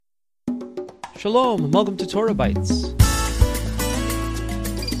Shalom, and welcome to Torah Bites.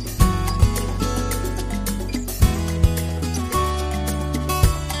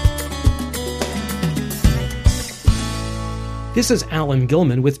 This is Alan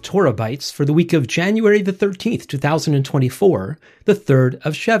Gilman with Torah Bites for the week of January the 13th, 2024, the 3rd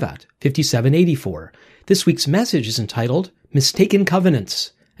of Shevat, 5784. This week's message is entitled Mistaken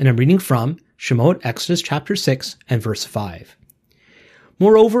Covenants, and I'm reading from Shemot, Exodus chapter 6 and verse 5.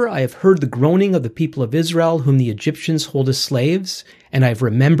 Moreover, I have heard the groaning of the people of Israel, whom the Egyptians hold as slaves, and I have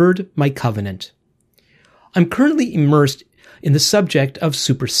remembered my covenant. I'm currently immersed in the subject of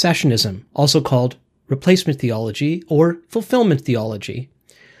supersessionism, also called replacement theology or fulfillment theology.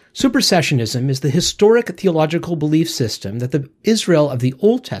 Supersessionism is the historic theological belief system that the Israel of the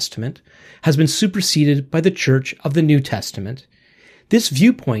Old Testament has been superseded by the Church of the New Testament. This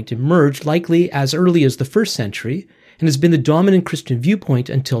viewpoint emerged likely as early as the 1st century and has been the dominant Christian viewpoint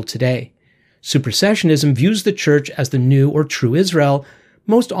until today. Supersessionism views the church as the new or true Israel,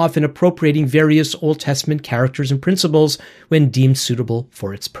 most often appropriating various Old Testament characters and principles when deemed suitable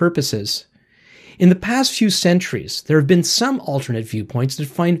for its purposes. In the past few centuries, there have been some alternate viewpoints that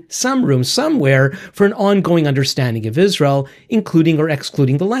find some room somewhere for an ongoing understanding of Israel, including or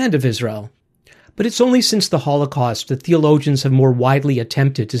excluding the land of Israel. But it's only since the Holocaust that theologians have more widely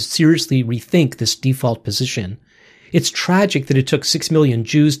attempted to seriously rethink this default position. It's tragic that it took 6 million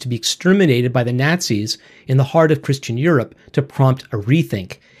Jews to be exterminated by the Nazis in the heart of Christian Europe to prompt a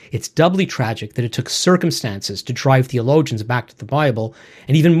rethink. It's doubly tragic that it took circumstances to drive theologians back to the Bible,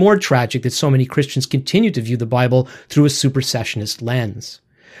 and even more tragic that so many Christians continue to view the Bible through a supersessionist lens.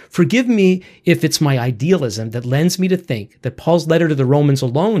 Forgive me if it's my idealism that lends me to think that Paul's letter to the Romans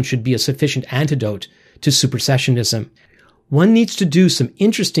alone should be a sufficient antidote to supersessionism. One needs to do some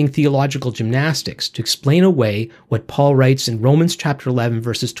interesting theological gymnastics to explain away what Paul writes in Romans chapter 11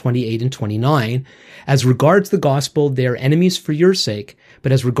 verses 28 and 29. As regards the gospel, they are enemies for your sake,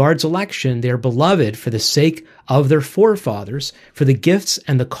 but as regards election, they are beloved for the sake of their forefathers, for the gifts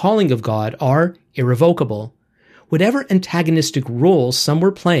and the calling of God are irrevocable. Whatever antagonistic role some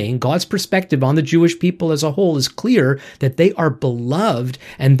were playing, God's perspective on the Jewish people as a whole is clear that they are beloved,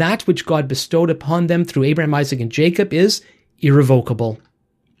 and that which God bestowed upon them through Abraham, Isaac, and Jacob is irrevocable.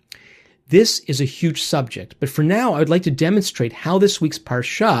 This is a huge subject, but for now I would like to demonstrate how this week's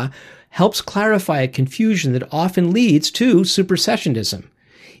Parsha helps clarify a confusion that often leads to supersessionism.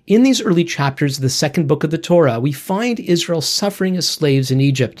 In these early chapters of the second book of the Torah, we find Israel suffering as slaves in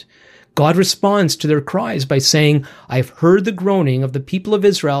Egypt. God responds to their cries by saying, I have heard the groaning of the people of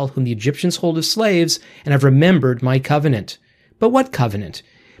Israel, whom the Egyptians hold as slaves, and have remembered my covenant. But what covenant?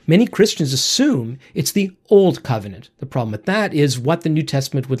 Many Christians assume it's the Old Covenant. The problem with that is what the New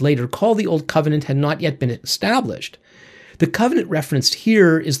Testament would later call the Old Covenant had not yet been established. The covenant referenced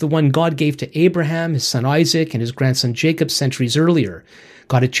here is the one God gave to Abraham, his son Isaac, and his grandson Jacob centuries earlier.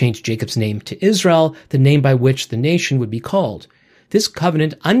 God had changed Jacob's name to Israel, the name by which the nation would be called. This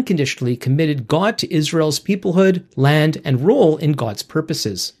covenant unconditionally committed God to Israel's peoplehood, land, and role in God's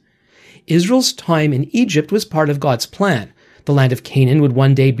purposes. Israel's time in Egypt was part of God's plan. The land of Canaan would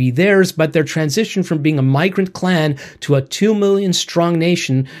one day be theirs, but their transition from being a migrant clan to a 2 million strong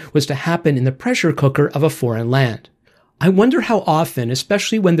nation was to happen in the pressure cooker of a foreign land. I wonder how often,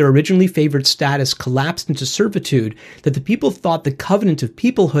 especially when their originally favored status collapsed into servitude, that the people thought the covenant of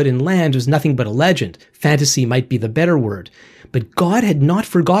peoplehood and land was nothing but a legend. Fantasy might be the better word. But God had not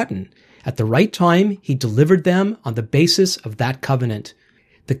forgotten. At the right time, he delivered them on the basis of that covenant.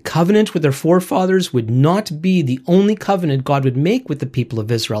 The covenant with their forefathers would not be the only covenant God would make with the people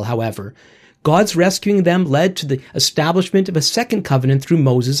of Israel, however. God's rescuing them led to the establishment of a second covenant through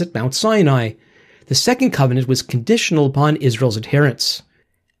Moses at Mount Sinai. The second covenant was conditional upon Israel's adherence.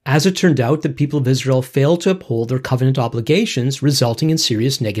 As it turned out, the people of Israel failed to uphold their covenant obligations, resulting in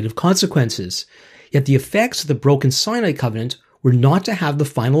serious negative consequences. Yet the effects of the broken Sinai covenant were not to have the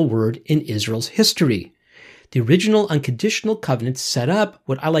final word in Israel's history. The original unconditional covenant set up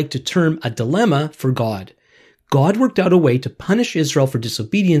what I like to term a dilemma for God. God worked out a way to punish Israel for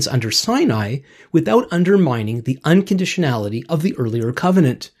disobedience under Sinai without undermining the unconditionality of the earlier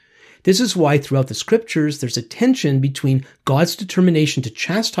covenant. This is why throughout the scriptures there's a tension between God's determination to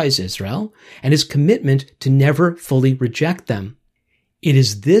chastise Israel and his commitment to never fully reject them. It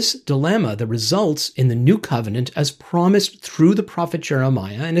is this dilemma that results in the new covenant as promised through the prophet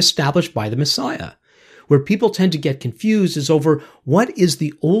Jeremiah and established by the Messiah. Where people tend to get confused is over what is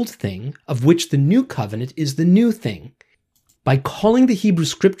the old thing of which the new covenant is the new thing. By calling the Hebrew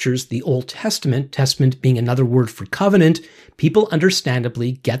scriptures the Old Testament, testament being another word for covenant, people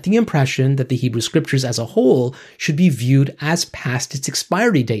understandably get the impression that the Hebrew scriptures as a whole should be viewed as past its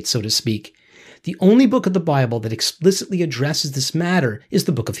expiry date, so to speak. The only book of the Bible that explicitly addresses this matter is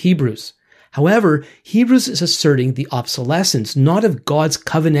the book of Hebrews. However, Hebrews is asserting the obsolescence not of God's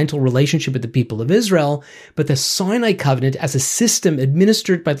covenantal relationship with the people of Israel, but the Sinai covenant as a system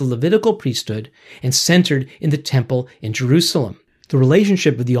administered by the Levitical priesthood and centered in the temple in Jerusalem. The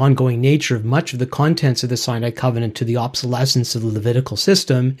relationship of the ongoing nature of much of the contents of the Sinai covenant to the obsolescence of the Levitical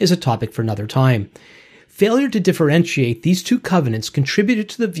system is a topic for another time. Failure to differentiate these two covenants contributed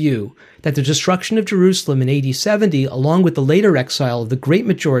to the view that the destruction of Jerusalem in AD 70, along with the later exile of the great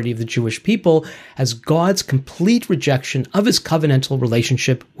majority of the Jewish people, as God's complete rejection of his covenantal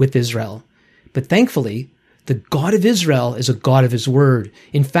relationship with Israel. But thankfully, the God of Israel is a God of his word.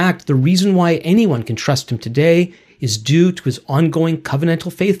 In fact, the reason why anyone can trust him today is due to his ongoing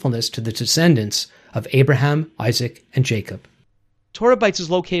covenantal faithfulness to the descendants of Abraham, Isaac, and Jacob. Torah Bytes is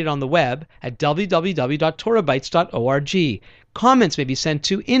located on the web at www.torahbytes.org. Comments may be sent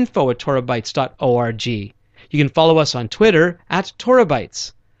to info@torahbytes.org. You can follow us on Twitter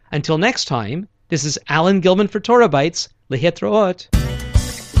 @TorahBytes. Until next time, this is Alan Gilman for Torah Bytes. Lehitraot.